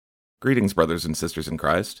Greetings, brothers and sisters in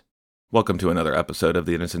Christ. Welcome to another episode of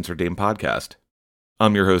the Innocence Redeemed podcast.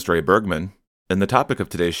 I'm your host, Ray Bergman, and the topic of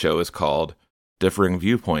today's show is called Differing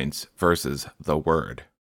Viewpoints versus the Word.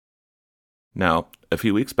 Now, a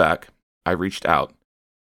few weeks back, I reached out,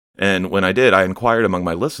 and when I did, I inquired among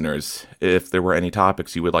my listeners if there were any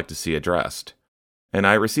topics you would like to see addressed. And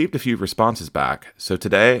I received a few responses back, so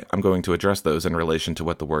today I'm going to address those in relation to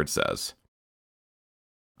what the Word says.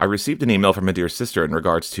 I received an email from a dear sister in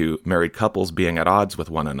regards to married couples being at odds with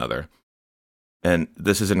one another. And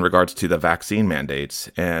this is in regards to the vaccine mandates,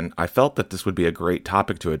 and I felt that this would be a great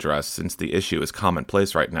topic to address since the issue is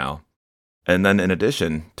commonplace right now. And then in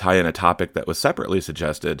addition, tie in a topic that was separately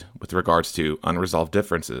suggested with regards to unresolved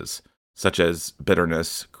differences, such as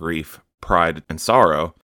bitterness, grief, pride, and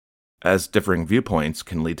sorrow, as differing viewpoints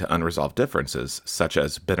can lead to unresolved differences, such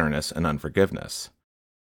as bitterness and unforgiveness.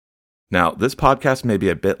 Now, this podcast may be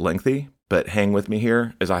a bit lengthy, but hang with me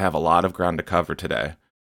here as I have a lot of ground to cover today,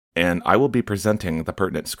 and I will be presenting the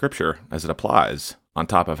pertinent scripture as it applies, on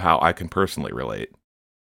top of how I can personally relate.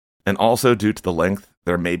 And also, due to the length,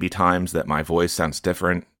 there may be times that my voice sounds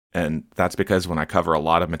different, and that's because when I cover a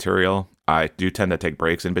lot of material, I do tend to take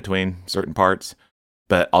breaks in between certain parts,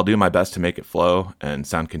 but I'll do my best to make it flow and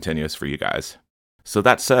sound continuous for you guys. So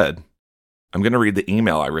that said, I'm going to read the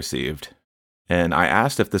email I received. And I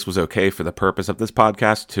asked if this was okay for the purpose of this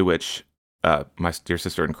podcast, to which my dear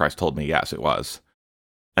sister in Christ told me yes, it was.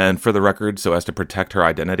 And for the record, so as to protect her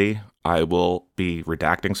identity, I will be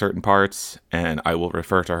redacting certain parts, and I will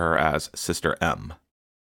refer to her as Sister M.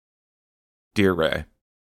 Dear Ray,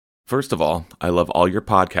 first of all, I love all your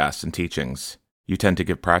podcasts and teachings. You tend to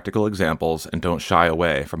give practical examples and don't shy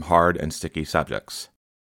away from hard and sticky subjects.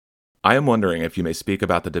 I am wondering if you may speak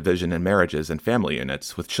about the division in marriages and family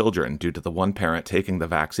units with children due to the one parent taking the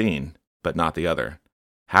vaccine, but not the other.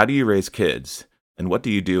 How do you raise kids, and what do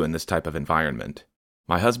you do in this type of environment?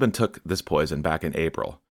 My husband took this poison back in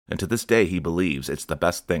April, and to this day he believes it's the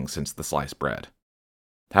best thing since the sliced bread.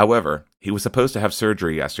 However, he was supposed to have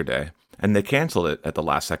surgery yesterday, and they canceled it at the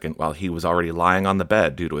last second while he was already lying on the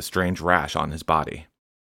bed due to a strange rash on his body.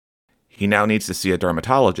 He now needs to see a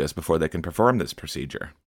dermatologist before they can perform this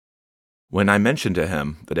procedure. When I mentioned to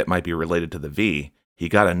him that it might be related to the V, he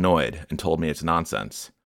got annoyed and told me it's nonsense.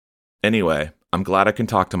 Anyway, I'm glad I can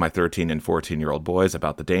talk to my 13 and 14-year-old boys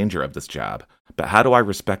about the danger of this jab, but how do I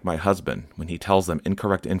respect my husband when he tells them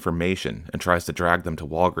incorrect information and tries to drag them to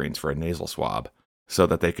Walgreens for a nasal swab so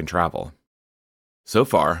that they can travel? So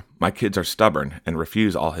far, my kids are stubborn and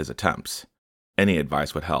refuse all his attempts. Any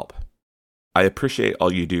advice would help. I appreciate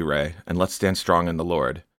all you do, Ray, and let's stand strong in the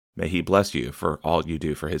Lord. May he bless you for all you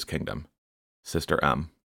do for his kingdom. Sister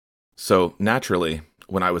M. So, naturally,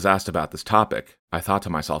 when I was asked about this topic, I thought to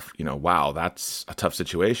myself, wow, that's a tough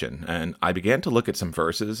situation. And I began to look at some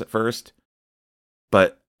verses at first,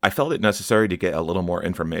 but I felt it necessary to get a little more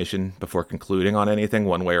information before concluding on anything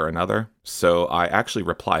one way or another. So I actually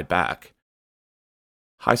replied back.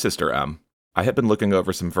 Hi, Sister M. I have been looking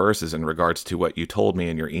over some verses in regards to what you told me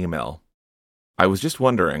in your email. I was just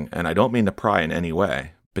wondering, and I don't mean to pry in any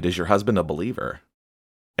way, but is your husband a believer?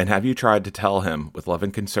 And have you tried to tell him with love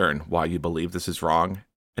and concern why you believe this is wrong,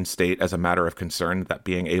 and state as a matter of concern that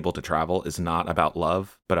being able to travel is not about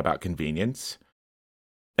love, but about convenience?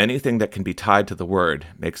 Anything that can be tied to the Word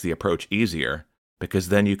makes the approach easier, because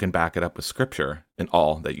then you can back it up with Scripture in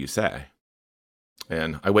all that you say.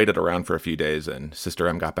 And I waited around for a few days, and Sister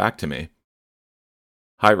M got back to me.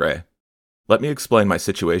 Hi, Ray. Let me explain my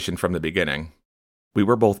situation from the beginning. We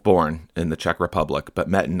were both born in the Czech Republic, but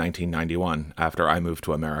met in 1991 after I moved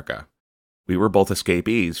to America. We were both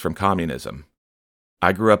escapees from communism.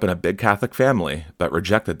 I grew up in a big Catholic family, but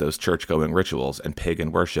rejected those church-going rituals and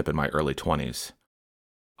pagan worship in my early 20s.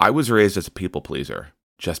 I was raised as a people pleaser.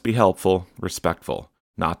 Just be helpful, respectful,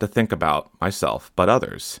 not to think about myself, but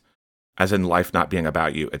others, as in life not being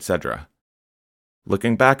about you, etc.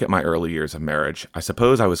 Looking back at my early years of marriage, I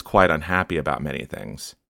suppose I was quite unhappy about many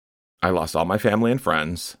things. I lost all my family and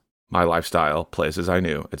friends, my lifestyle, places I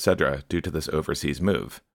knew, etc., due to this overseas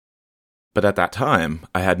move. But at that time,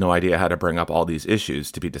 I had no idea how to bring up all these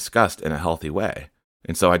issues to be discussed in a healthy way,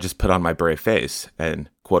 and so I just put on my brave face and,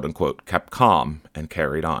 quote-unquote, kept calm and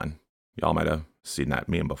carried on. Y'all might have seen that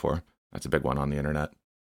meme before. That's a big one on the internet.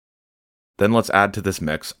 Then let's add to this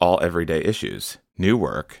mix all everyday issues: new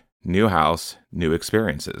work, new house, new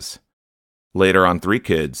experiences. Later on 3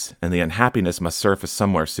 kids, and the unhappiness must surface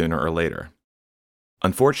somewhere sooner or later.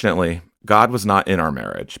 Unfortunately, God was not in our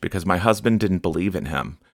marriage because my husband didn't believe in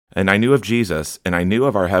him, and I knew of Jesus, and I knew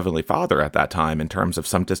of our Heavenly Father at that time in terms of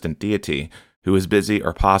some distant deity who was busy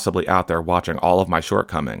or possibly out there watching all of my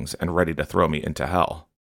shortcomings and ready to throw me into hell.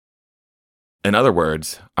 In other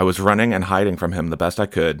words, I was running and hiding from him the best I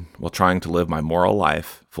could while trying to live my moral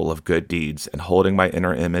life full of good deeds and holding my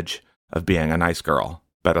inner image of being a nice girl,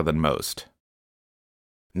 better than most.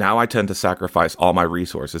 Now I tend to sacrifice all my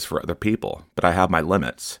resources for other people, but I have my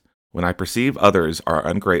limits. When I perceive others are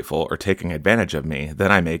ungrateful or taking advantage of me,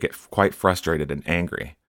 then I may get quite frustrated and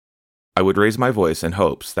angry. I would raise my voice in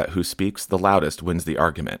hopes that who speaks the loudest wins the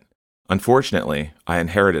argument. Unfortunately, I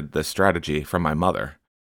inherited this strategy from my mother.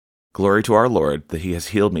 Glory to our Lord that He has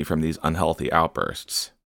healed me from these unhealthy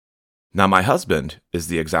outbursts. Now my husband is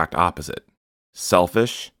the exact opposite.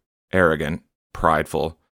 Selfish, arrogant,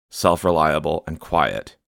 prideful, self-reliable, and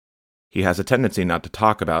quiet. He has a tendency not to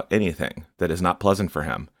talk about anything that is not pleasant for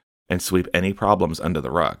him and sweep any problems under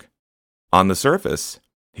the rug. On the surface,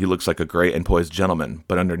 he looks like a great and poised gentleman,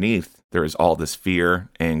 but underneath there is all this fear,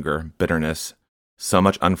 anger, bitterness, so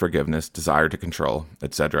much unforgiveness, desire to control,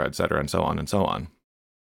 etc., etc., and so on and so on.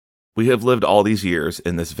 We have lived all these years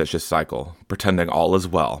in this vicious cycle, pretending all is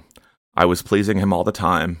well. I was pleasing him all the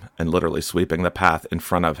time and literally sweeping the path in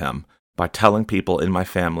front of him by telling people in my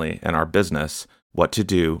family and our business what to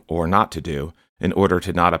do or not to do in order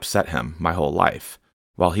to not upset him my whole life,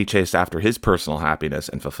 while he chased after his personal happiness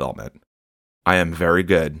and fulfillment. I am very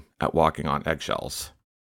good at walking on eggshells.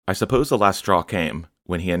 I suppose the last straw came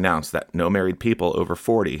when he announced that no married people over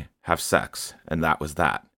 40 have sex, and that was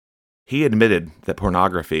that. He admitted that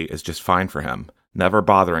pornography is just fine for him, never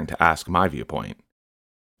bothering to ask my viewpoint.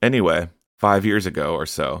 Anyway, 5 years ago or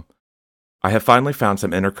so, I have finally found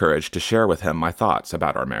some inner courage to share with him my thoughts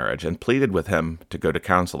about our marriage and pleaded with him to go to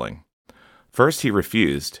counseling. First he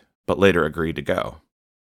refused, but later agreed to go.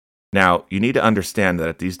 Now, you need to understand that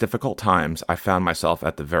at these difficult times, I found myself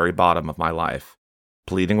at the very bottom of my life,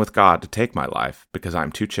 pleading with God to take my life because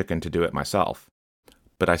I'm too chicken to do it myself.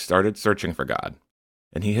 But I started searching for God,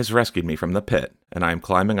 and He has rescued me from the pit, and I am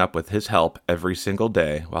climbing up with His help every single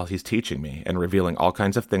day while He's teaching me and revealing all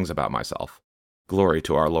kinds of things about myself. Glory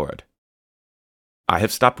to our Lord. I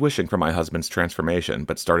have stopped wishing for my husband's transformation,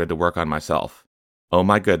 but started to work on myself. Oh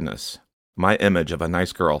my goodness, my image of a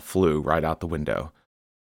nice girl flew right out the window.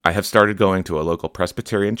 I have started going to a local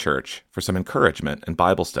Presbyterian church for some encouragement and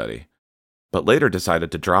Bible study, but later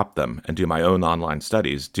decided to drop them and do my own online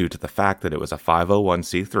studies due to the fact that it was a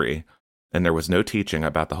 501c3 and there was no teaching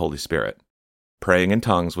about the Holy Spirit. Praying in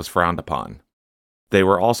tongues was frowned upon. They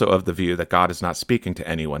were also of the view that God is not speaking to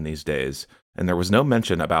anyone these days, and there was no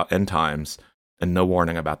mention about end times and no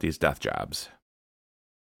warning about these death jabs.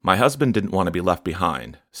 My husband didn't want to be left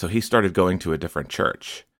behind, so he started going to a different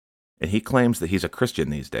church, and he claims that he's a Christian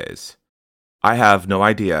these days. I have no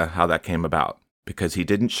idea how that came about, because he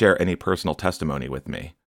didn't share any personal testimony with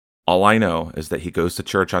me. All I know is that he goes to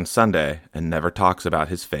church on Sunday and never talks about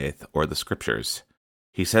his faith or the scriptures.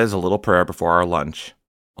 He says a little prayer before our lunch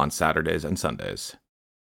on Saturdays and Sundays.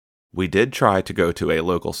 We did try to go to a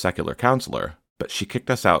local secular counselor, but she kicked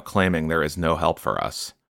us out claiming there is no help for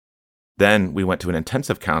us. Then we went to an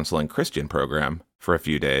intensive counseling Christian program for a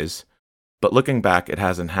few days, but looking back, it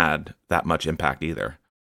hasn't had that much impact either.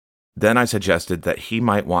 Then I suggested that he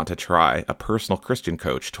might want to try a personal Christian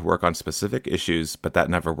coach to work on specific issues, but that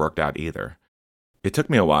never worked out either. It took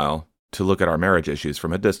me a while to look at our marriage issues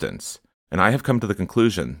from a distance, and I have come to the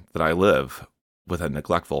conclusion that I live with a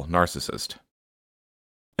neglectful narcissist.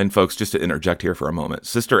 And folks, just to interject here for a moment,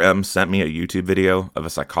 Sister M sent me a YouTube video of a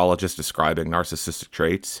psychologist describing narcissistic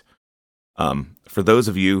traits. For those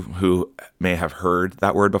of you who may have heard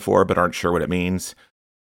that word before but aren't sure what it means,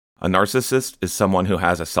 a narcissist is someone who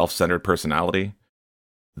has a self-centered personality.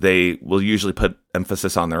 They will usually put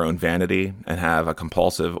emphasis on their own vanity and have a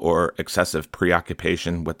compulsive or excessive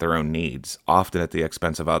preoccupation with their own needs, often at the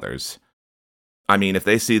expense of others. I mean, if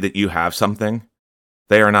they see that you have something,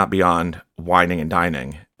 they are not beyond whining and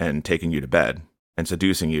dining and taking you to bed and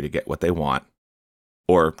seducing you to get what they want,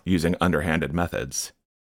 or using underhanded methods.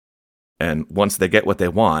 And once they get what they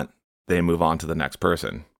want, they move on to the next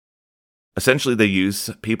person. Essentially, they use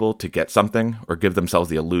people to get something or give themselves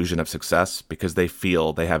the illusion of success because they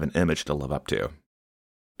feel they have an image to live up to.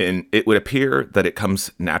 And it would appear that it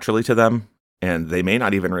comes naturally to them, and they may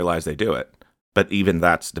not even realize they do it. But even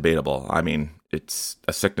that's debatable. I mean, it's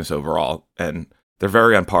a sickness overall, and they're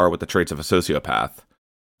very on par with the traits of a sociopath,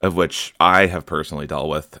 of which I have personally dealt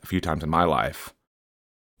with a few times in my life.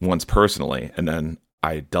 Once personally, and then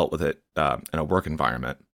I dealt with it in a work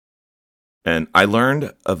environment. And I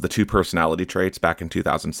learned of the two personality traits back in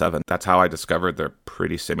 2007. That's how I discovered they're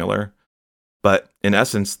pretty similar. But in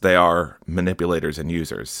essence, they are manipulators and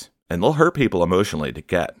users. And they'll hurt people emotionally to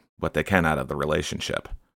get what they can out of the relationship.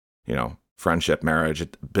 You know, friendship, marriage,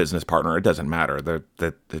 business partner, it doesn't matter.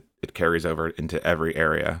 It carries over into every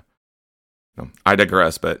area. I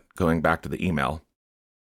digress, but going back to the email.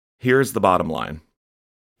 Here's the bottom line.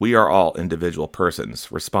 We are all individual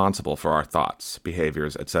persons responsible for our thoughts,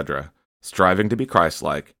 behaviors, etc., striving to be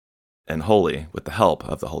Christ-like and holy with the help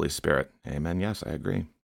of the Holy Spirit. Amen. Yes, I agree.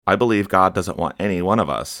 I believe God doesn't want any one of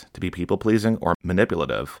us to be people-pleasing or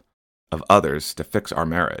manipulative of others to fix our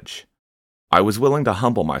marriage. I was willing to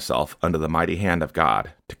humble myself under the mighty hand of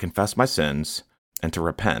God, to confess my sins, and to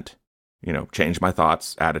repent, change my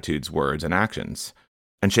thoughts, attitudes, words, and actions,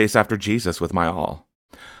 and chase after Jesus with my all.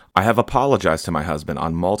 I have apologized to my husband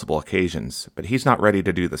on multiple occasions, but he's not ready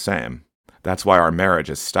to do the same. That's why our marriage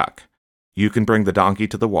is stuck. You can bring the donkey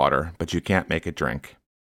to the water, but you can't make it drink.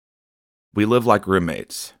 We live like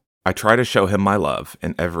roommates. I try to show him my love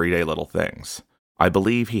in everyday little things. I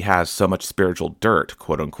believe he has so much spiritual dirt,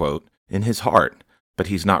 quote-unquote, in his heart, but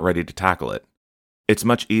he's not ready to tackle it. It's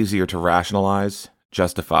much easier to rationalize,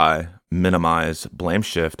 justify, minimize, blame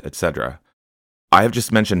shift, etc. I have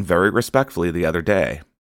just mentioned very respectfully the other day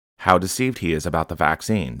how deceived he is about the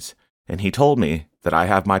vaccines, and he told me that I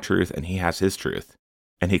have my truth and he has his truth,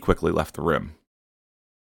 and he quickly left the room.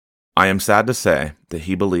 I am sad to say that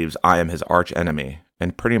he believes I am his arch enemy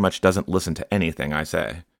and pretty much doesn't listen to anything I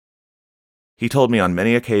say. He told me on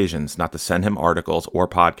many occasions not to send him articles or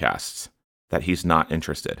podcasts, that he's not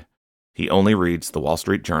interested. He only reads the Wall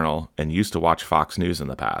Street Journal and used to watch Fox News in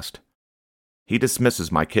the past. He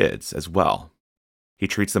dismisses my kids as well. He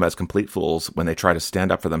treats them as complete fools when they try to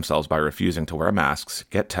stand up for themselves by refusing to wear masks,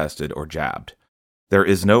 get tested, or jabbed. There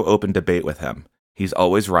is no open debate with him. He's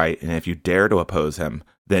always right, and if you dare to oppose him,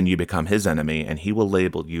 then you become his enemy and he will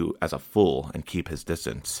label you as a fool and keep his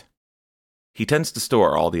distance. He tends to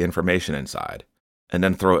store all the information inside, and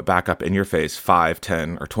then throw it back up in your face 5,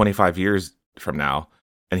 10, or 25 years from now,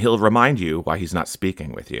 and he'll remind you why he's not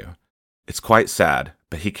speaking with you. It's quite sad,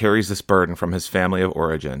 but he carries this burden from his family of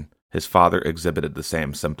origin. His father exhibited the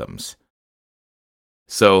same symptoms.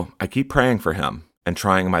 So I keep praying for him and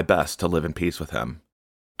trying my best to live in peace with him.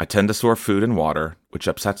 I tend to store food and water, which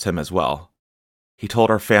upsets him as well. He told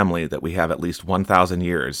our family that we have at least 1,000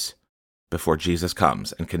 years before Jesus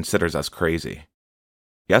comes and considers us crazy.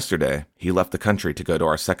 Yesterday, he left the country to go to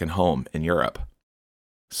our second home in Europe.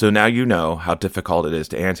 So now you know how difficult it is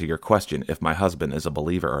to answer your question if my husband is a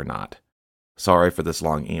believer or not. Sorry for this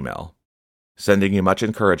long email. Sending you much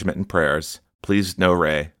encouragement and prayers. Please know,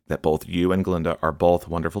 Ray, that both you and Glinda are both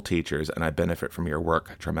wonderful teachers, and I benefit from your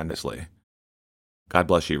work tremendously. God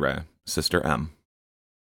bless you, Ray. Sister M.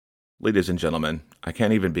 Ladies and gentlemen, I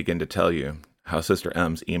can't even begin to tell you how Sister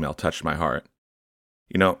M's email touched my heart.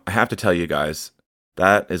 I have to tell you guys,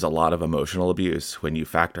 that is a lot of emotional abuse when you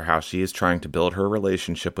factor how she is trying to build her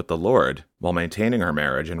relationship with the Lord while maintaining her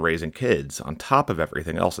marriage and raising kids on top of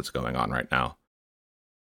everything else that's going on right now.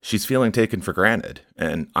 She's feeling taken for granted,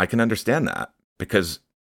 and I can understand that, because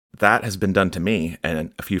that has been done to me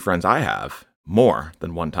and a few friends I have more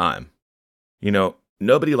than one time.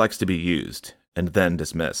 Nobody likes to be used and then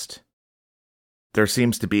dismissed. There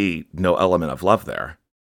seems to be no element of love there.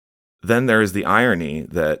 Then there is the irony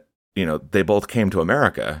that, they both came to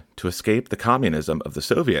America to escape the communism of the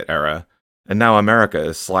Soviet era, and now America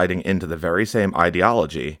is sliding into the very same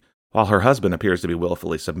ideology, while her husband appears to be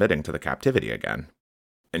willfully submitting to the captivity again.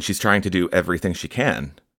 And she's trying to do everything she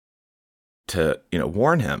can to,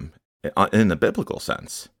 warn him in the biblical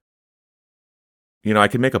sense. I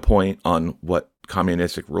could make a point on what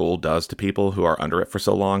communistic rule does to people who are under it for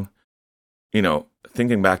so long.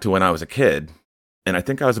 Thinking back to when I was a kid, and I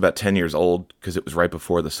think I was about 10 years old because it was right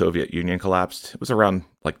before the Soviet Union collapsed. It was around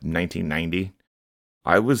 1990.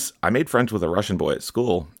 I made friends with a Russian boy at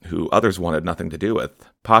school who others wanted nothing to do with,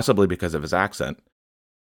 possibly because of his accent.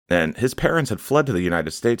 And his parents had fled to the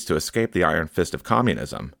United States to escape the iron fist of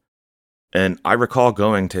communism. And I recall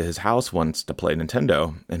going to his house once to play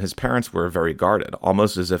Nintendo, and his parents were very guarded,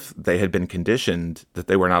 almost as if they had been conditioned that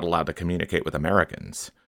they were not allowed to communicate with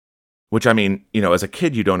Americans. Which, as a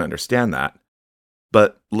kid, you don't understand that.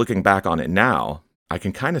 But looking back on it now, I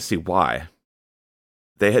can kind of see why.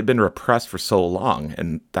 They had been repressed for so long,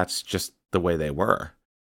 and that's just the way they were.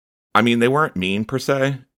 They weren't mean per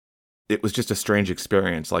se. It was just a strange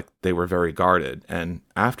experience, they were very guarded. And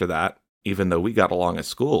after that, even though we got along at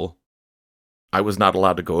school, I was not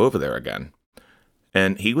allowed to go over there again.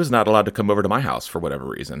 And he was not allowed to come over to my house for whatever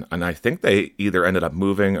reason. And I think they either ended up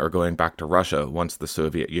moving or going back to Russia once the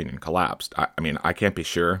Soviet Union collapsed. I can't be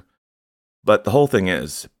sure. But the whole thing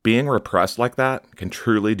is, being repressed like that can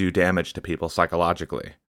truly do damage to people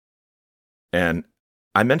psychologically. And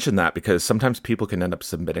I mention that because sometimes people can end up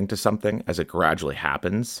submitting to something as it gradually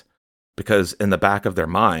happens, because in the back of their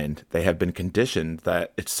mind, they have been conditioned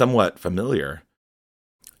that it's somewhat familiar.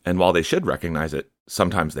 And while they should recognize it,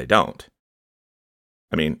 sometimes they don't.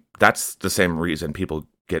 I mean, that's the same reason people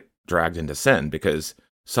get dragged into sin, because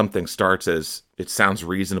something starts as it sounds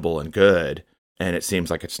reasonable and good, and it seems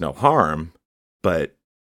like it's no harm, but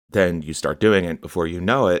then you start doing it, before you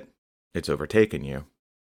know it, it's overtaken you.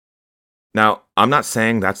 Now, I'm not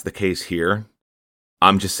saying that's the case here.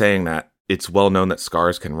 I'm just saying that it's well known that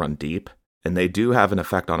scars can run deep, and they do have an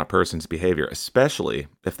effect on a person's behavior, especially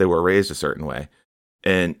if they were raised a certain way.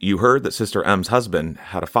 And you heard that Sister M's husband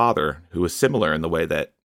had a father who was similar in the way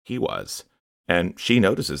that he was, and she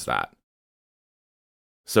notices that.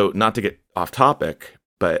 So, not to get off topic,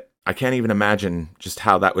 but I can't even imagine just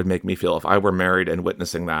how that would make me feel if I were married and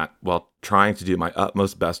witnessing that while trying to do my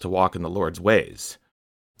utmost best to walk in the Lord's ways.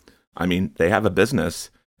 I mean, they have a business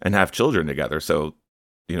and have children together, so,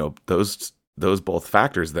 those both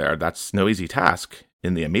factors there, that's no easy task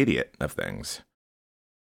in the immediate of things.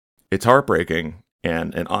 It's heartbreaking,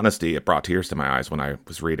 and in honesty, it brought tears to my eyes when I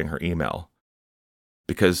was reading her email,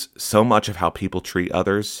 because so much of how people treat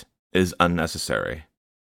others is unnecessary.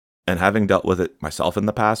 And having dealt with it myself in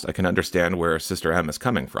the past, I can understand where Sister M is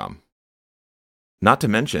coming from. Not to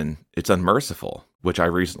mention, it's unmerciful, which I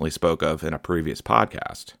recently spoke of in a previous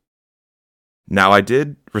podcast. Now, I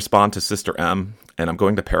did respond to Sister M, and I'm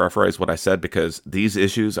going to paraphrase what I said because these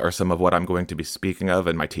issues are some of what I'm going to be speaking of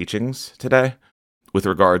in my teachings today, with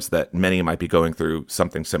regards that many might be going through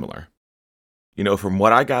something similar. From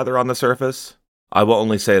what I gather on the surface, I will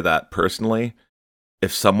only say that personally,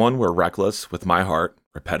 if someone were reckless with my heart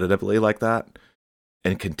repetitively like that,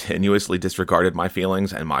 and continuously disregarded my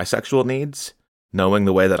feelings and my sexual needs, knowing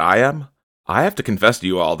the way that I am, I have to confess to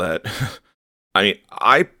you all that,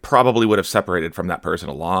 I probably would have separated from that person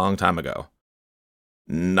a long time ago.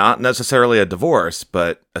 Not necessarily a divorce,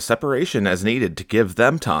 but a separation as needed to give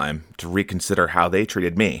them time to reconsider how they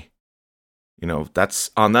treated me.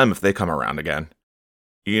 That's on them if they come around again.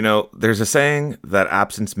 There's a saying that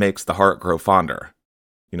absence makes the heart grow fonder.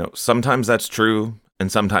 Sometimes that's true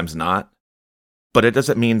and sometimes not. But it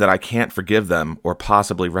doesn't mean that I can't forgive them or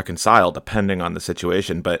possibly reconcile depending on the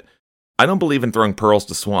situation. But I don't believe in throwing pearls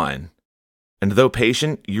to swine. And though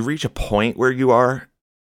patient, you reach a point where you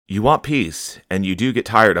want peace, and you do get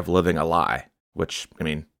tired of living a lie, which,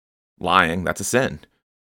 lying, that's a sin.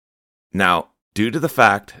 Now, due to the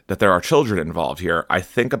fact that there are children involved here, I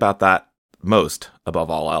think about that most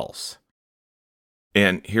above all else.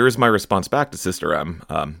 And here's my response back to Sister M.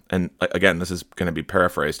 And again, this is going to be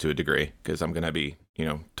paraphrased to a degree, because I'm going to be,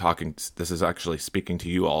 talking, this is actually speaking to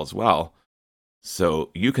you all as well,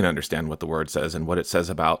 so you can understand what the Word says and what it says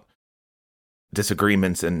about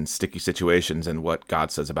disagreements and sticky situations and what God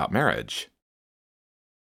says about marriage.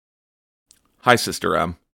 Hi, Sister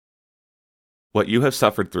M. What you have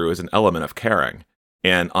suffered through is an element of caring.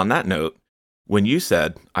 And on that note, when you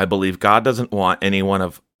said, I believe God doesn't want any one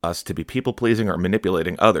of us to be people-pleasing or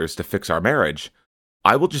manipulating others to fix our marriage,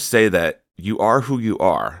 I will just say that you are who you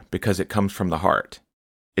are because it comes from the heart.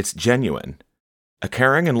 It's genuine. A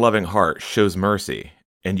caring and loving heart shows mercy,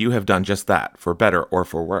 and you have done just that, for better or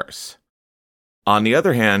for worse. On the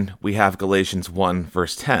other hand, we have Galatians 1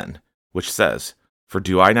 verse 10, which says, For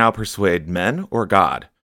do I now persuade men or God,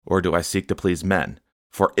 or do I seek to please men?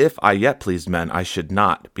 For if I yet pleased men, I should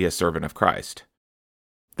not be a servant of Christ.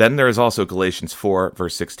 Then there is also Galatians 4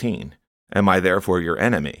 verse 16, Am I therefore your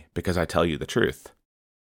enemy, because I tell you the truth?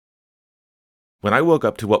 When I woke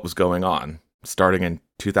up to what was going on, starting in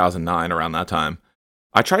 2009 around that time,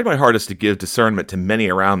 I tried my hardest to give discernment to many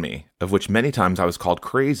around me, of which many times I was called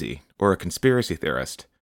crazy or a conspiracy theorist.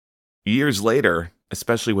 Years later,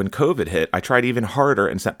 especially when COVID hit, I tried even harder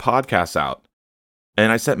and sent podcasts out.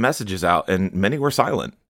 And I sent messages out, and many were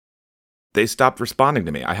silent. They stopped responding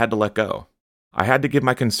to me. I had to let go. I had to give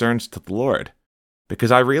my concerns to the Lord,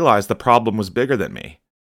 because I realized the problem was bigger than me,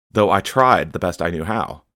 though I tried the best I knew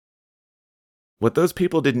how. What those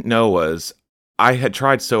people didn't know was, I had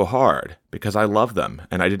tried so hard because I love them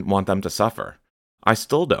and I didn't want them to suffer. I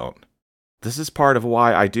still don't. This is part of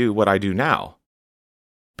why I do what I do now,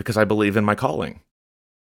 because I believe in my calling.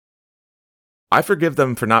 I forgive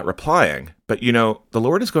them for not replying, but the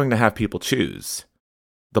Lord is going to have people choose.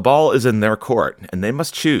 The ball is in their court, and they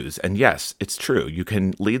must choose, and yes, it's true, you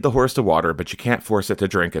can lead the horse to water, but you can't force it to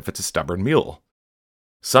drink if it's a stubborn mule.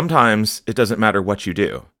 Sometimes it doesn't matter what you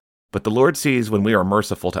do, but the Lord sees when we are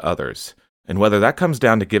merciful to others, and whether that comes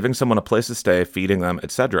down to giving someone a place to stay, feeding them,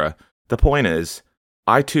 etc., the point is,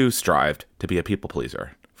 I too strived to be a people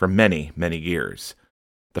pleaser for many, many years.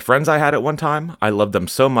 The friends I had at one time, I loved them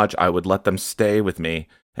so much I would let them stay with me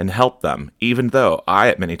and help them, even though I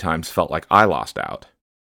at many times felt like I lost out.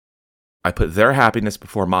 I put their happiness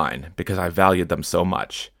before mine because I valued them so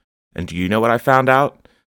much. And do you know what I found out?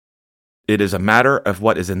 It is a matter of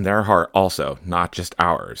what is in their heart also, not just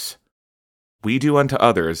ours. We do unto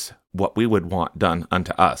others what we would want done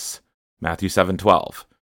unto us. Matthew 7:12.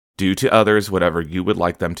 Do to others whatever you would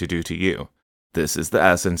like them to do to you. This is the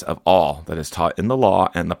essence of all that is taught in the law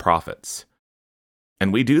and the prophets.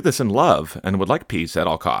 And we do this in love and would like peace at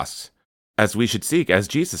all costs, as we should seek as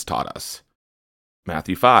Jesus taught us.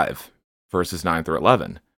 Matthew 5, verses 9 through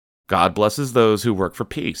 11. God blesses those who work for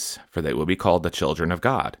peace, for they will be called the children of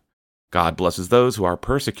God. God blesses those who are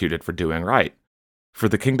persecuted for doing right, for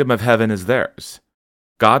the kingdom of heaven is theirs.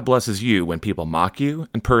 God blesses you when people mock you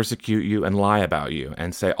and persecute you and lie about you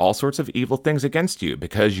and say all sorts of evil things against you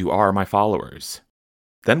because you are my followers.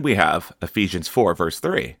 Then we have Ephesians 4, verse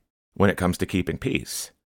 3, when it comes to keeping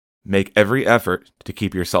peace. Make every effort to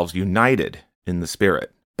keep yourselves united in the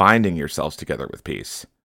Spirit, binding yourselves together with peace.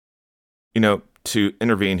 To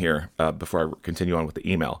intervene here before I continue on with the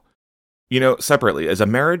email, separately, is a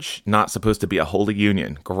marriage not supposed to be a holy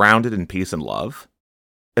union grounded in peace and love?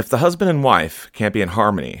 If the husband and wife can't be in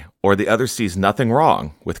harmony, or the other sees nothing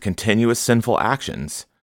wrong with continuous sinful actions,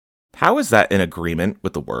 how is that in agreement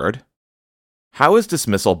with the Word? How is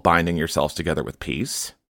dismissal binding yourselves together with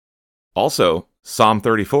peace? Also, Psalm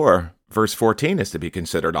 34, verse 14 is to be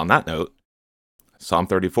considered on that note. Psalm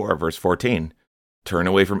 34, verse 14. Turn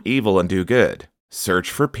away from evil and do good. Search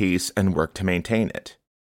for peace and work to maintain it.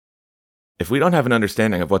 If we don't have an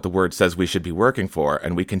understanding of what the Word says we should be working for,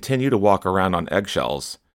 and we continue to walk around on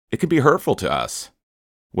eggshells, it can be hurtful to us,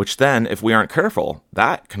 which then, if we aren't careful,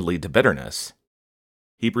 that can lead to bitterness.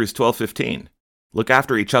 Hebrews 12:15. Look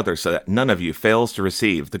after each other so that none of you fails to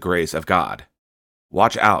receive the grace of God.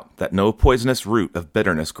 Watch out that no poisonous root of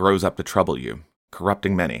bitterness grows up to trouble you,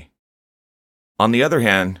 corrupting many. On the other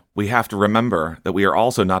hand, we have to remember that we are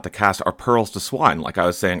also not to cast our pearls to swine, like I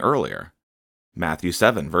was saying earlier. Matthew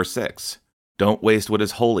 7, verse 6. Don't waste what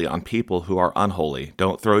is holy on people who are unholy.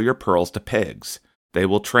 Don't throw your pearls to pigs. They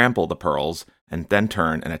will trample the pearls and then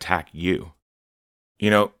turn and attack you.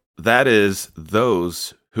 That is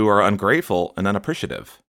those who are ungrateful and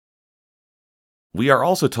unappreciative. We are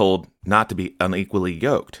also told not to be unequally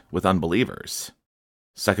yoked with unbelievers.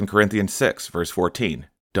 2 Corinthians 6, verse 14.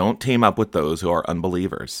 Don't team up with those who are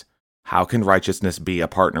unbelievers. How can righteousness be a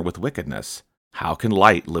partner with wickedness? How can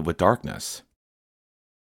light live with darkness?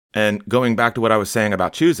 And going back to what I was saying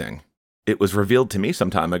about choosing, it was revealed to me some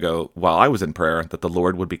time ago while I was in prayer that the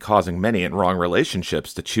Lord would be causing many in wrong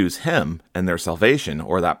relationships to choose Him and their salvation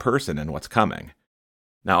or that person and what's coming.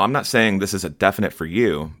 Now, I'm not saying this is a definite for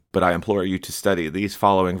you, but I implore you to study these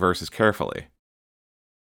following verses carefully.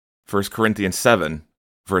 1 Corinthians 7,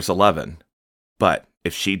 verse 11. But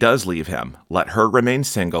if she does leave him, let her remain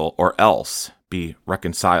single or else be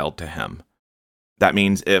reconciled to him. That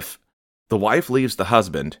means if the wife leaves the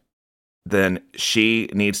husband, then she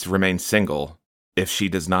needs to remain single if she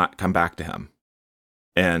does not come back to him.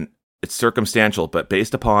 And it's circumstantial, but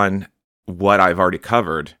based upon what I've already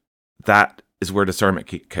covered, that is where discernment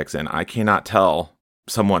kicks in. I cannot tell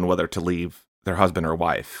someone whether to leave their husband or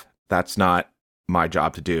wife. That's not my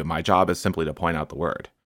job to do. My job is simply to point out the word.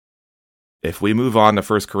 If we move on to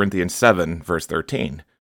 1 Corinthians 7, verse 13,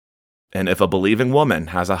 and if a believing woman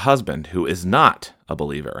has a husband who is not a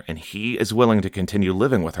believer, and he is willing to continue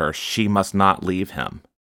living with her, she must not leave him.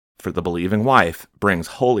 For the believing wife brings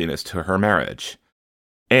holiness to her marriage,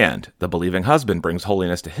 and the believing husband brings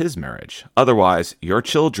holiness to his marriage. Otherwise, your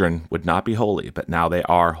children would not be holy, but now they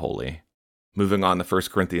are holy. Moving on to 1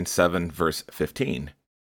 Corinthians 7, verse 15.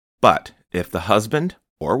 But if the husband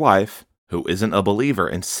or wife who isn't a believer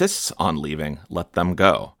insists on leaving, let them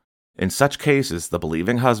go. In such cases, the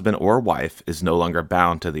believing husband or wife is no longer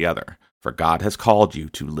bound to the other, for God has called you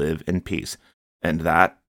to live in peace. And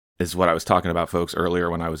that is what I was talking about, folks, earlier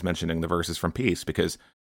when I was mentioning the verses from peace, because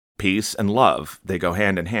peace and love, they go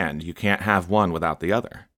hand in hand. You can't have one without the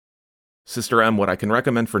other. Sister M, what I can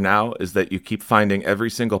recommend for now is that you keep finding every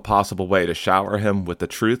single possible way to shower him with the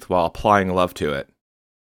truth while applying love to it.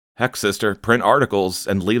 Heck, sister, print articles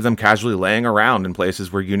and leave them casually laying around in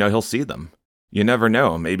places where you know he'll see them. You never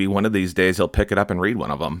know, maybe one of these days he'll pick it up and read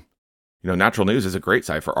one of them. Natural News is a great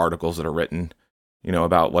site for articles that are written,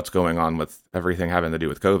 about what's going on with everything having to do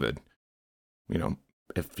with COVID.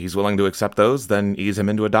 If he's willing to accept those, then ease him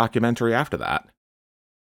into a documentary after that.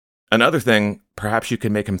 Another thing perhaps you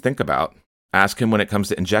can make him think about, ask him when it comes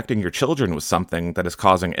to injecting your children with something that is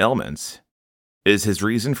causing ailments. Is his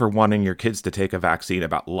reason for wanting your kids to take a vaccine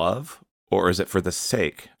about love, or is it for the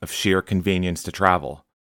sake of sheer convenience to travel?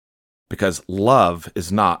 Because love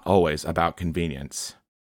is not always about convenience.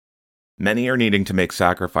 Many are needing to make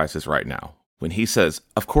sacrifices right now. When he says,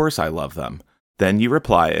 "Of course I love them," then you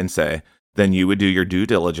reply and say, then you would do your due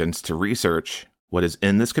diligence to research what is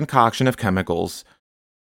in this concoction of chemicals,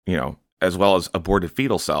 as well as aborted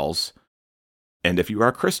fetal cells. And if you are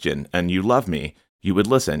a Christian and you love me, you would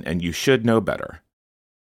listen, and you should know better.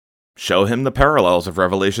 Show him the parallels of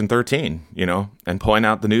Revelation 13, and point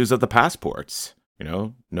out the news of the passports.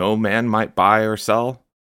 No man might buy or sell.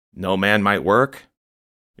 No man might work.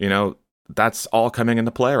 That's all coming into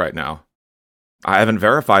play right now. I haven't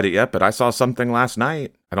verified it yet, but I saw something last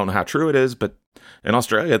night. I don't know how true it is, but in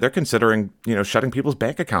Australia, they're considering, shutting people's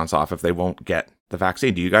bank accounts off if they won't get the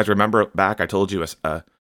vaccine. Do you guys remember back? I told you in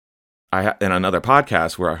another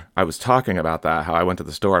podcast where I was talking about that, how I went to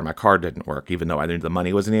the store and my card didn't work, even though I knew the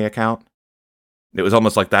money was in the account. It was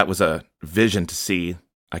almost like that was a vision to see.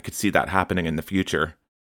 I could see that happening in the future.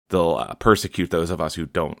 They'll persecute those of us who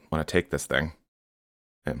don't want to take this thing.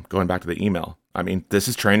 And going back to the email, this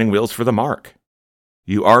is training wheels for the mark.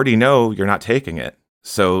 You already know you're not taking it,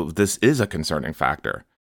 so this is a concerning factor.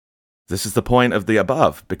 This is the point of the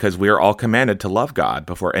above, because we are all commanded to love God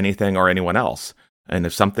before anything or anyone else. And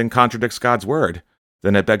if something contradicts God's word,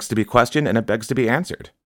 then it begs to be questioned and it begs to be answered.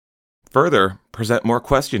 Further, present more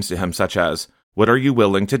questions to him, such as, what are you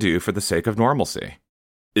willing to do for the sake of normalcy?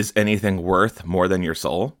 Is anything worth more than your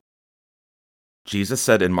soul? Jesus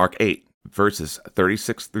said in Mark 8, verses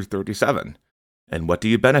 36 through 37, and what do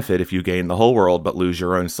you benefit if you gain the whole world but lose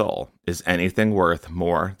your own soul? Is anything worth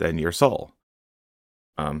more than your soul?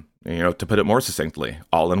 To put it more succinctly,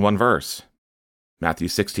 all in one verse. Matthew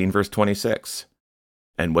 16, verse 26.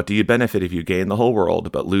 And what do you benefit if you gain the whole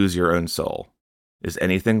world but lose your own soul? Is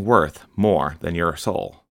anything worth more than your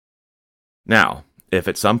soul? Now, if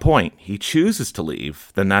at some point he chooses to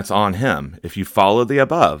leave, then that's on him. If you follow the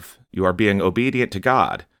above, you are being obedient to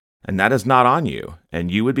God, and that is not on you,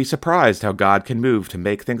 and you would be surprised how God can move to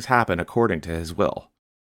make things happen according to his will.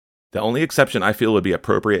 The only exception I feel would be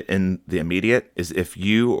appropriate in the immediate is if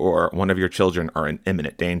you or one of your children are in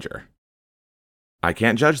imminent danger. I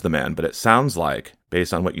can't judge the man, but it sounds like,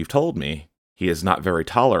 based on what you've told me, he is not very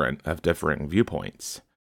tolerant of differing viewpoints.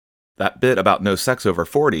 That bit about no sex over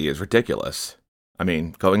 40 is ridiculous.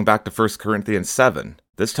 Going back to 1 Corinthians 7,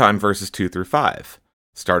 this time verses 2 through 5,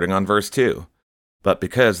 starting on verse 2. But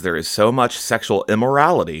because there is so much sexual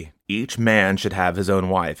immorality, each man should have his own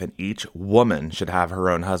wife, and each woman should have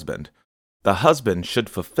her own husband. The husband should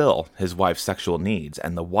fulfill his wife's sexual needs,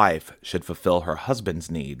 and the wife should fulfill her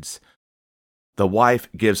husband's needs. The wife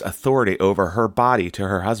gives authority over her body to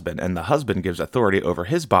her husband, and the husband gives authority over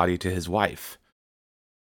his body to his wife.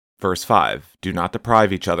 Verse 5, do not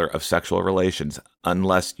deprive each other of sexual relations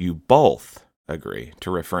unless you both agree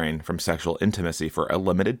to refrain from sexual intimacy for a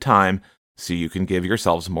limited time so you can give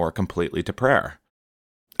yourselves more completely to prayer.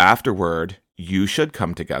 Afterward, you should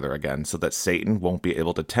come together again so that Satan won't be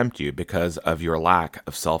able to tempt you because of your lack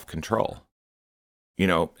of self-control.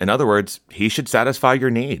 In other words, he should satisfy your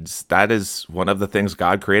needs. That is one of the things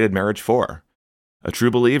God created marriage for. A true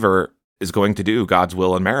believer is going to do God's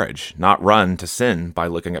will in marriage, not run to sin by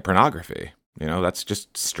looking at pornography. That's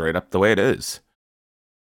just straight up the way it is.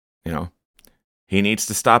 He needs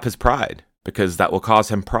to stop his pride, because that will cause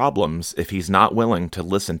him problems if he's not willing to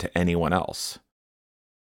listen to anyone else.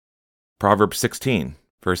 Proverbs 16,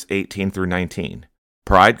 verse 18 through 19.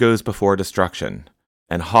 Pride goes before destruction,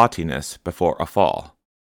 and haughtiness before a fall.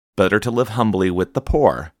 Better to live humbly with the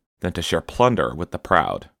poor than to share plunder with the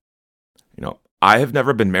proud. I have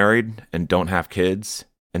never been married and don't have kids,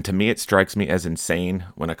 and to me it strikes me as insane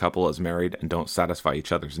when a couple is married and don't satisfy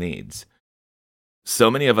each other's needs. So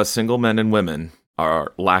many of us single men and women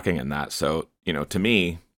are lacking in that, so, to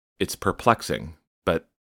me, it's perplexing, but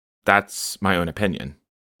that's my own opinion.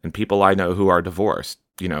 And people I know who are divorced,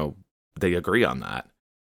 they agree on that.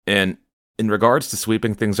 And in regards to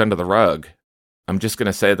sweeping things under the rug, I'm just going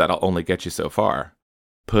to say that'll only get you so far.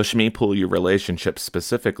 Push me, pull you relationships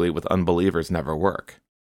specifically with unbelievers never work.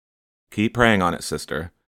 Keep praying on it,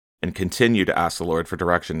 sister, and continue to ask the Lord for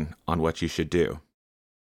direction on what you should do.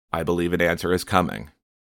 I believe an answer is coming.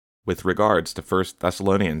 With regards to 1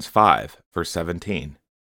 Thessalonians 5, verse 17,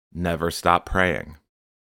 never stop praying.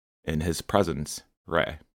 In his presence,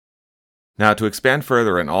 Ray. Now, to expand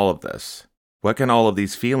further in all of this, what can all of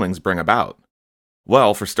these feelings bring about?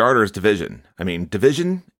 Well, for starters, division.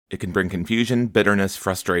 Division, it can bring confusion, bitterness,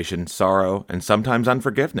 frustration, sorrow, and sometimes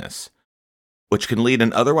unforgiveness, which can lead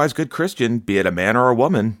an otherwise good Christian, be it a man or a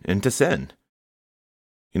woman, into sin.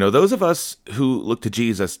 Those of us who look to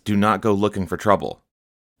Jesus do not go looking for trouble.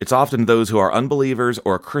 It's often those who are unbelievers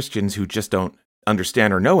or Christians who just don't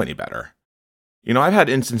understand or know any better. I've had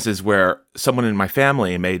instances where someone in my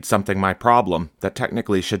family made something my problem that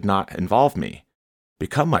technically should not involve me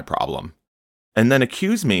become my problem, and then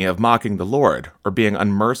accuse me of mocking the Lord or being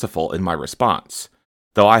unmerciful in my response,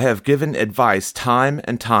 though I have given advice time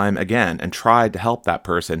and time again and tried to help that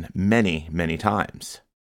person many, many times.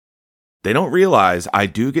 They don't realize I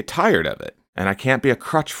do get tired of it, and I can't be a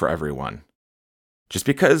crutch for everyone. Just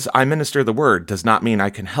because I minister the word does not mean I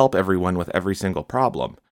can help everyone with every single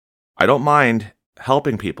problem. I don't mind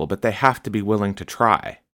helping people, but they have to be willing to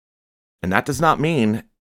try. And that does not mean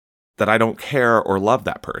that I don't care or love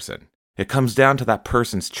that person. It comes down to that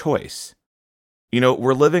person's choice.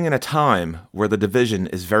 We're living in a time where the division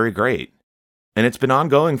is very great, and it's been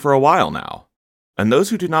ongoing for a while now. And those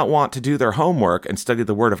who do not want to do their homework and study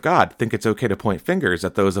the Word of God think it's okay to point fingers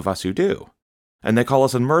at those of us who do. And they call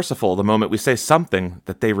us unmerciful the moment we say something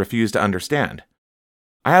that they refuse to understand.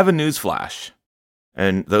 I have a news flash.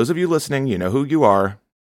 And those of you listening, you know who you are.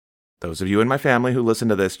 Those of you in my family who listen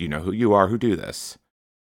to this, you know who you are who do this.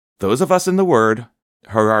 Those of us in the Word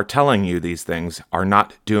who are telling you these things are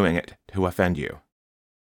not doing it to offend you.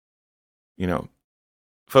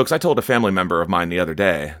 Folks, I told a family member of mine the other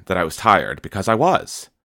day that I was tired because I was.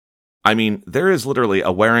 There is literally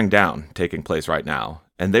a wearing down taking place right now,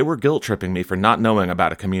 and they were guilt-tripping me for not knowing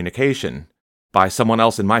about a communication by someone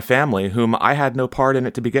else in my family whom I had no part in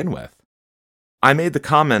it to begin with. I made the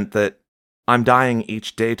comment that I'm dying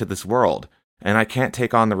each day to this world, and I can't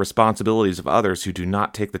take on the responsibilities of others who do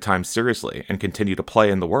not take the time seriously and continue to play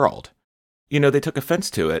in the world. They took offense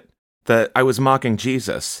to it, that I was mocking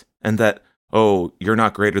Jesus, and that, oh, you're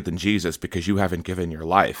not greater than Jesus because you haven't given your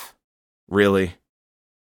life. Really?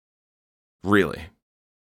 Really?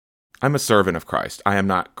 I'm a servant of Christ. I am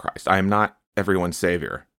not Christ. I am not everyone's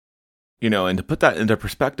savior. And to put that into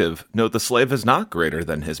perspective, note the slave is not greater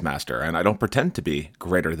than his master, and I don't pretend to be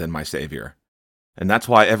greater than my Savior. And that's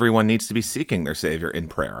why everyone needs to be seeking their Savior in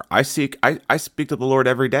prayer. I speak to the Lord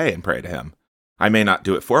every day and pray to Him. I may not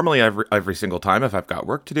do it formally every single time if I've got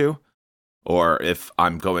work to do, or if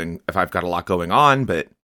I've got a lot going on, but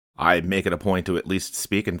I make it a point to at least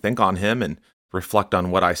speak and think on Him and reflect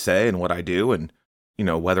on what I say and what I do, and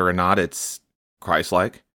whether or not it's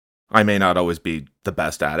Christ-like. I may not always be the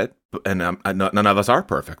best at it, and none of us are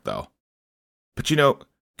perfect, though. But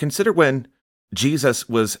consider when Jesus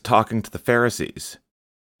was talking to the Pharisees,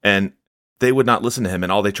 and they would not listen to Him,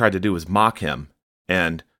 and all they tried to do was mock Him,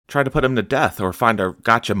 and try to put Him to death, or find a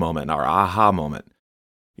gotcha moment, or aha moment.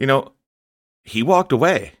 He walked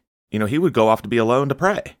away. He would go off to be alone to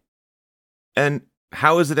pray. And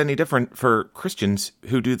how is it any different for Christians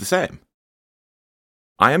who do the same?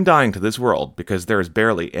 I am dying to this world because there is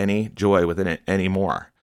barely any joy within it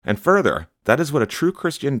anymore. And further, that is what a true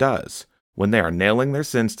Christian does when they are nailing their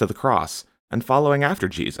sins to the cross and following after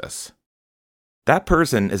Jesus. That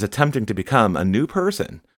person is attempting to become a new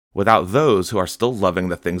person without those who are still loving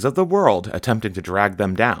the things of the world attempting to drag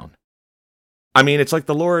them down. It's like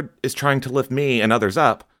the Lord is trying to lift me and others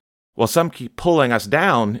up, while some keep pulling us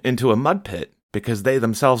down into a mud pit because they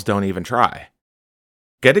themselves don't even try.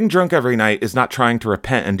 Getting drunk every night is not trying to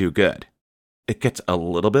repent and do good. It gets a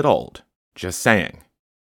little bit old, just saying.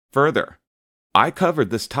 Further, I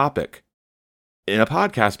covered this topic in a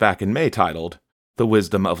podcast back in May titled, The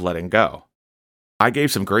Wisdom of Letting Go. I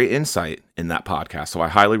gave some great insight in that podcast, so I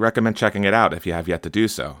highly recommend checking it out if you have yet to do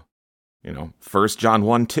so. 1 John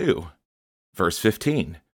 1:2, verse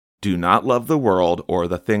 15. Do not love the world or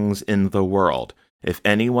the things in the world. If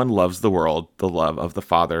anyone loves the world, the love of the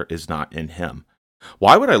Father is not in him.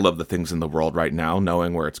 Why would I love the things in the world right now,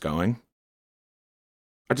 knowing where it's going?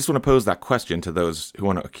 I just want to pose that question to those who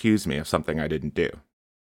want to accuse me of something I didn't do.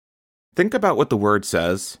 Think about what the Word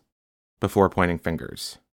says before pointing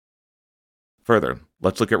fingers. Further,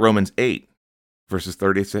 let's look at Romans 8, verses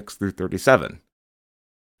 36 through 37.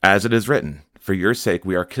 As it is written, for your sake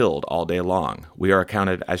we are killed all day long. We are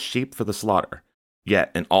accounted as sheep for the slaughter.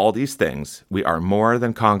 Yet in all these things we are more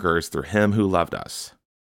than conquerors through Him who loved us.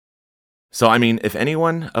 So, if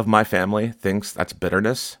anyone of my family thinks that's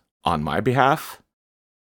bitterness on my behalf,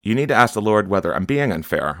 you need to ask the Lord whether I'm being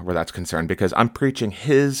unfair where that's concerned, because I'm preaching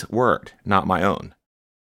His word, not my own.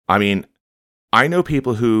 I know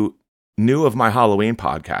people who knew of my Halloween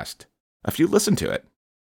podcast. A few listened to it,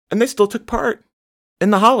 and they still took part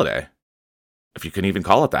in the holiday, if you can even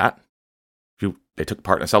call it that. They took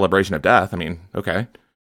part in a celebration of death. Okay.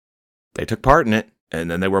 They took part in it,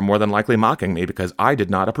 and then they were more than likely mocking me because I did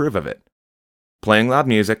not approve of it. Playing loud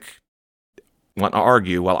music, want to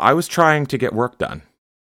argue while I was trying to get work done.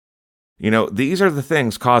 These are the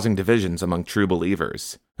things causing divisions among true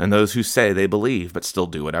believers, and those who say they believe but still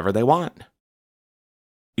do whatever they want.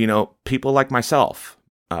 People like myself,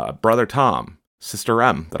 Brother Tom, Sister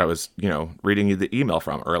M, that I was, reading you the email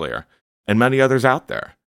from earlier, and many others out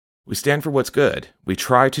there. We stand for what's good. We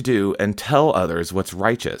try to do and tell others what's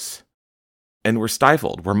righteous. And we're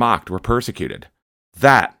stifled, we're mocked, we're persecuted.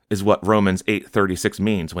 That is what Romans 8:36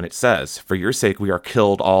 means when it says, "For your sake we are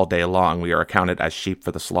killed all day long. We are accounted as sheep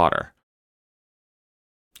for the slaughter."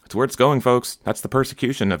 That's where it's going, folks. That's the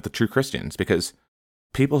persecution of the true Christians, because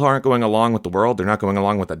people who aren't going along with the world, they're not going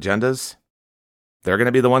along with agendas, they're going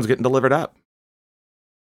to be the ones getting delivered up.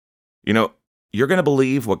 You're going to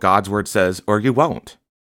believe what God's word says, or you won't.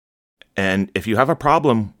 And if you have a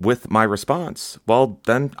problem with my response, well,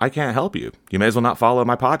 then I can't help you. You may as well not follow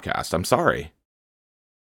my podcast. I'm sorry.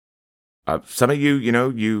 Some of you,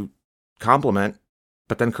 you compliment,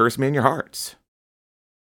 but then curse me in your hearts.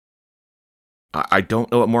 I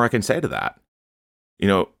don't know what more I can say to that.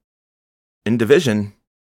 In division,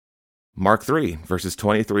 Mark 3, verses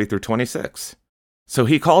 23 through 26. So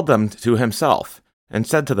he called them to himself and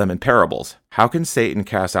said to them in parables, "How can Satan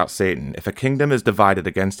cast out Satan? If a kingdom is divided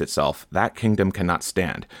against itself, that kingdom cannot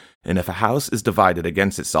stand. And if a house is divided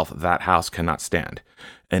against itself, that house cannot stand.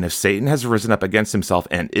 And if Satan has risen up against himself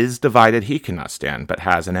and is divided, he cannot stand, but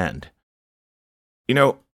has an end."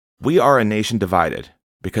 We are a nation divided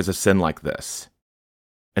because of sin like this.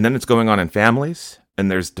 And then it's going on in families, and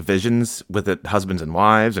there's divisions with it, husbands and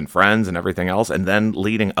wives and friends and everything else, and then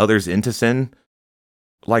leading others into sin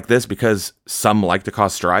like this because some like to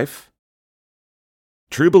cause strife.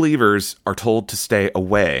 True believers are told to stay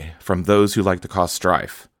away from those who like to cause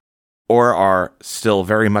strife, or are still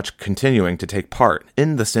very much continuing to take part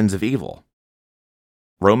in the sins of evil.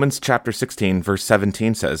 Romans chapter 16, verse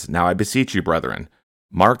 17 says, "Now I beseech you, brethren,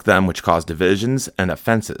 mark them which cause divisions and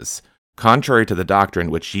offenses, contrary to the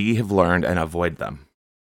doctrine which ye have learned, and avoid them."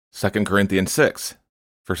 2 Corinthians 6,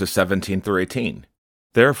 verses 17 through 18.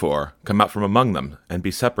 "Therefore, come out from among them, and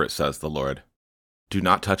be separate, says the Lord. Do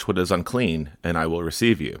not touch what is unclean, and I will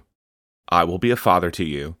receive you. I will be a father to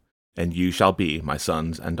you, and you shall be my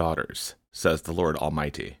sons and daughters, says the Lord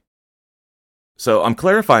Almighty." So I'm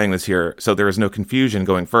clarifying this here so there is no confusion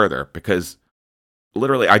going further, because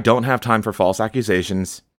literally I don't have time for false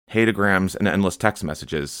accusations, hateograms, and endless text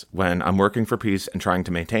messages when I'm working for peace and trying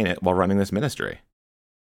to maintain it while running this ministry.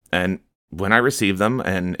 And when I receive them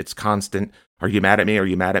and it's constant, "Are you mad at me? Are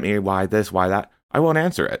you mad at me? Why this? Why that?" I won't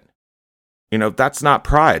answer it. That's not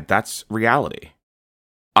pride. That's reality.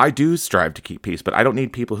 I do strive to keep peace, but I don't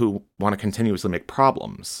need people who want to continuously make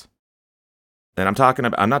problems. And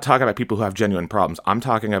I'm not talking about people who have genuine problems. I'm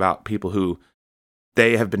talking about people who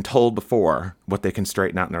they have been told before what they can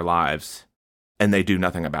straighten out in their lives, and they do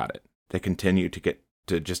nothing about it. They continue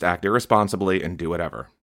to just act irresponsibly and do whatever.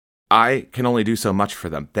 I can only do so much for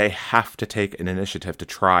them. They have to take an initiative to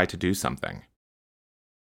try to do something.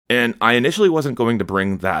 And I initially wasn't going to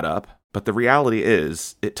bring that up, but the reality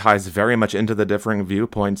is it ties very much into the differing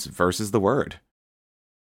viewpoints versus the word.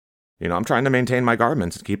 I'm trying to maintain my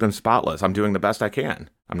garments and keep them spotless. I'm doing the best I can.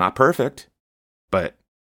 I'm not perfect, but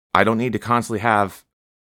I don't need to constantly have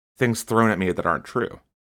things thrown at me that aren't true.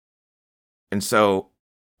 And so,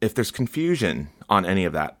 if there's confusion on any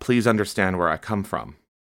of that, please understand where I come from.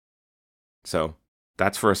 So,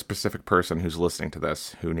 that's for a specific person who's listening to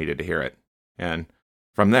this who needed to hear it. And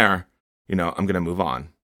from there, I'm going to move on,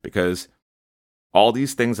 because all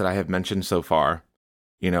these things that I have mentioned so far,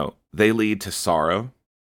 they lead to sorrow.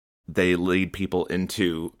 They lead people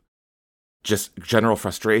into just general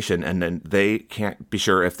frustration, and then they can't be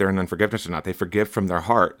sure if they're in unforgiveness or not. They forgive from their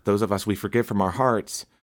heart. Those of us, we forgive from our hearts,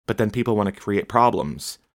 but then people want to create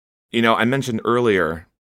problems. I mentioned earlier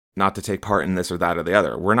not to take part in this or that or the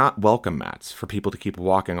other. We're not welcome mats for people to keep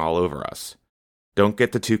walking all over us. Don't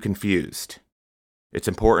get the two confused. It's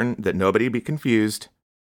important that nobody be confused.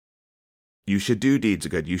 You should do deeds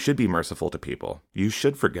of good. You should be merciful to people. You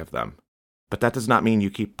should forgive them. But that does not mean you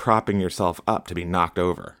keep propping yourself up to be knocked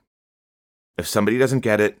over. If somebody doesn't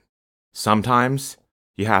get it, sometimes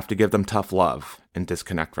you have to give them tough love and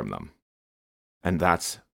disconnect from them. And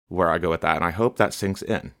that's where I go with that. And I hope that sinks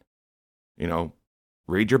in.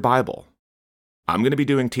 Read your Bible. I'm going to be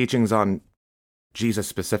doing teachings on Jesus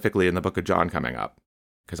specifically in the book of John coming up,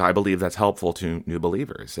 because I believe that's helpful to new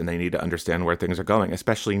believers, and they need to understand where things are going,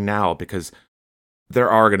 especially now, because there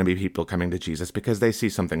are going to be people coming to Jesus because they see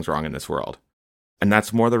something's wrong in this world. And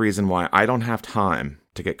that's more the reason why I don't have time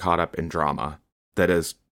to get caught up in drama that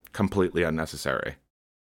is completely unnecessary.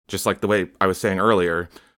 Just like the way I was saying earlier,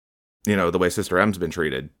 the way Sister M's been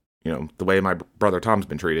treated, the way my brother Tom's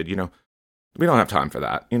been treated, we don't have time for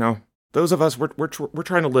that. Those of us, we're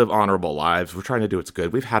trying to live honorable lives. We're trying to do what's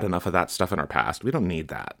good. We've had enough of that stuff in our past. We don't need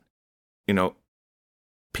that.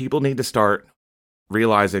 people need to start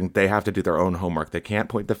realizing they have to do their own homework. They can't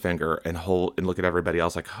point the finger and look at everybody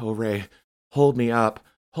else like, oh, Ray, hold me up.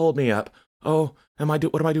 Oh, what am I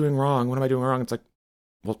doing wrong? What am I doing wrong? It's like,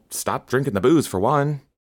 well, stop drinking the booze for one.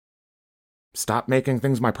 Stop making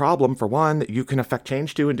things my problem for one that you can affect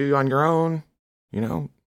change to and do on your own.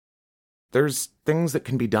 There's things that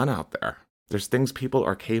can be done out there. There's things people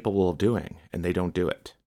are capable of doing, and they don't do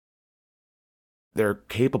it. They're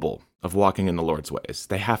capable of walking in the Lord's ways.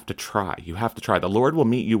 They have to try. You have to try. The Lord will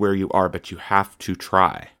meet you where you are, but you have to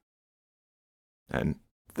try. And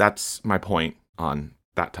that's my point on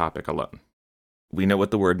that topic alone. We know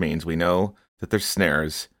what the word means. We know that there's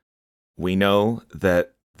snares. We know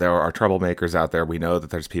that there are troublemakers out there. We know that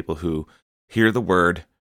there's people who hear the word,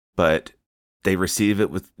 but they receive it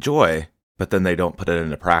with joy, but then they don't put it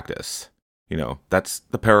into practice. That's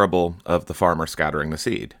the parable of the farmer scattering the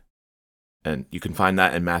seed. And you can find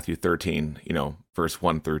that in Matthew 13, verse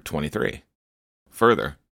 1 through 23.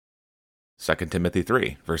 Further, 2 Timothy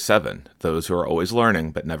 3, verse 7, those who are always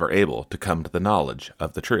learning but never able to come to the knowledge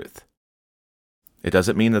of the truth. It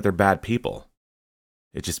doesn't mean that they're bad people.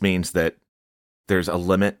 It just means that there's a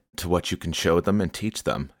limit to what you can show them and teach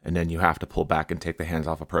them, and then you have to pull back and take the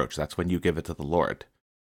hands-off approach. That's when you give it to the Lord.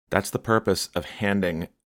 That's the purpose of handing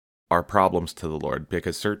our problems to the Lord,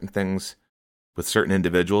 because certain things with certain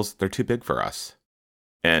individuals, they're too big for us.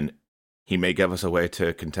 And he may give us a way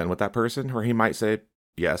to contend with that person, or he might say,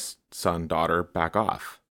 yes, son, daughter, back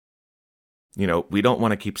off. We don't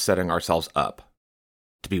want to keep setting ourselves up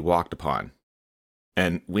to be walked upon.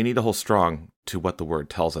 And we need to hold strong to what the word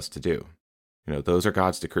tells us to do. Those are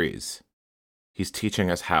God's decrees. He's teaching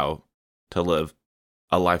us how to live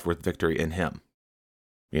a life worth victory in him.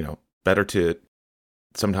 Better to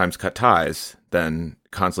sometimes cut ties than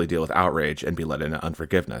constantly deal with outrage and be led into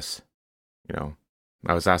unforgiveness.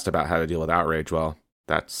 I was asked about how to deal with outrage. Well,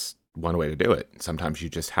 that's one way to do it. Sometimes you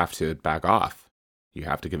just have to back off. You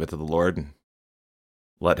have to give it to the Lord and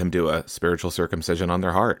let him do a spiritual circumcision on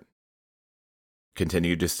their heart.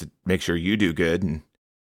 Continue just to make sure you do good, and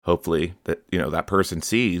hopefully that, that person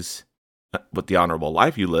sees what the honorable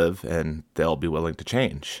life you live, and they'll be willing to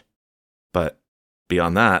change. But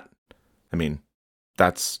beyond that,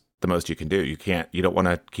 that's the most you can do. You don't want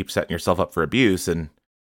to keep setting yourself up for abuse and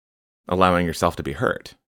allowing yourself to be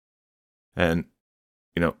hurt. And,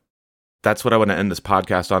 that's what I want to end this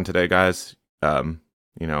podcast on today, guys.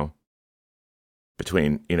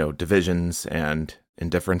 Between, divisions and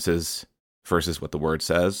indifferences versus what the word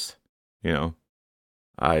says,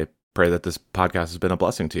 I pray that this podcast has been a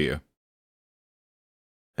blessing to you.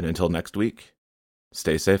 And until next week,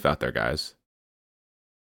 stay safe out there, guys.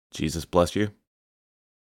 Jesus bless you.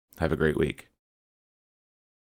 Have a great week.